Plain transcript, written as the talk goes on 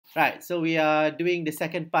Right, so we are doing the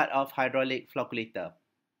second part of hydraulic flocculator.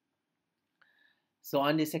 So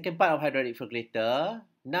on the second part of hydraulic flocculator,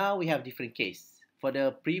 now we have different case. For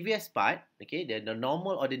the previous part, okay, the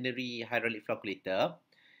normal ordinary hydraulic flocculator,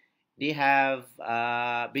 they have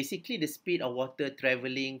basically the speed of water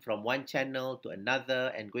traveling from one channel to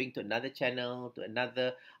another and going to another channel to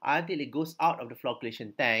another until it goes out of the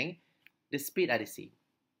flocculation tank. The speed are the same.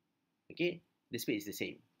 Okay, the speed is the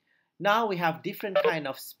same. Now we have different kind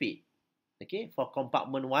of speed. Okay, for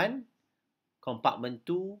compartment 1, compartment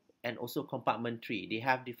 2, and also compartment 3. They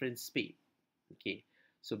have different speed. Okay,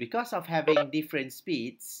 so because of having different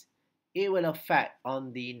speeds, it will affect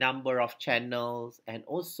on the number of channels and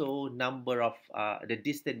also number of the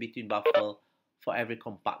distance between baffle for every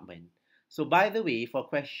compartment. So by the way, for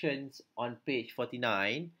questions on page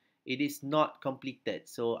 49, it is not completed.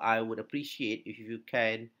 So I would appreciate if you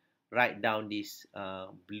can write down this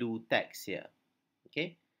blue text here.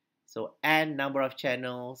 Okay. So n number of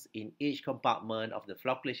channels in each compartment of the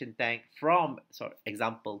flocculation tank from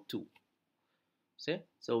example 2.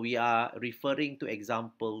 So we are referring to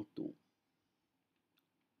example 2.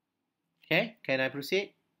 Okay, can I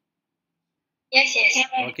proceed? Yes, yes.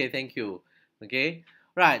 Okay, thank you. Okay,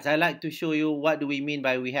 right. So I'd like to show you what do we mean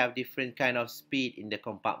by we have different kind of speed in the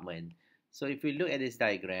compartment. So if we look at this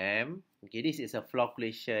diagram, okay, this is a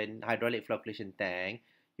hydraulic flocculation tank.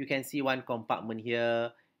 You can see one compartment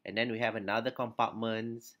here, and then we have another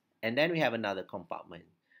compartment, and then we have another compartment.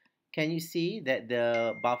 Can you see that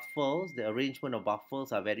the baffles, the arrangement of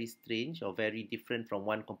baffles are very strange or very different from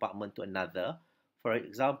one compartment to another? For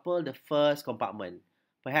example, the first compartment,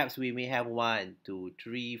 perhaps we may have 1, 2,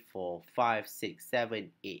 3, 4, 5, 6,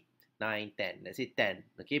 7, 8, 9, 10. Let's say 10,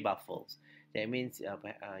 okay, baffles. That means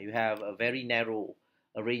you have a very narrow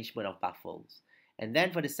arrangement of baffles. And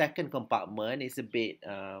then for the second compartment, it's a bit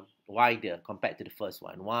wider compared to the first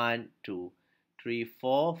one. 1, 2, 3,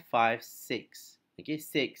 4, 5, 6. Okay,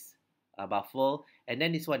 6 baffle, and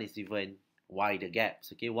then this one is even wider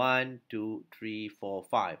gaps. Okay, 1, 2, 3, 4,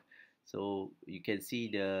 5. So you can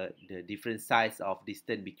see the different size of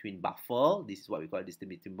distance between baffle. This is what we call distance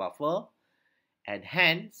between baffle, and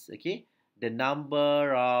hence, okay, the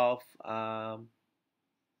number of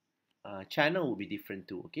channel will be different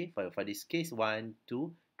too. Okay, for this case, 1,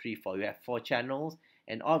 2, 3, 4. You have 4 channels,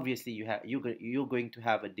 and obviously you're going to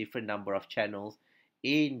have a different number of channels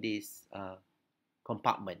in this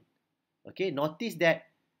compartment. Okay, notice that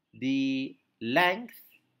the length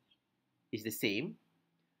is the same.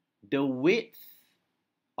 The width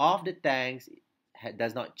of the tanks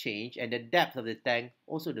does not change, and the depth of the tank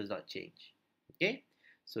also does not change. Okay,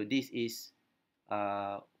 so this is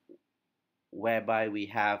whereby we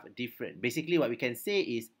have different. Basically, what we can say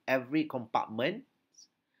is every compartment,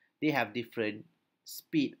 they have different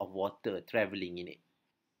speed of water traveling in it.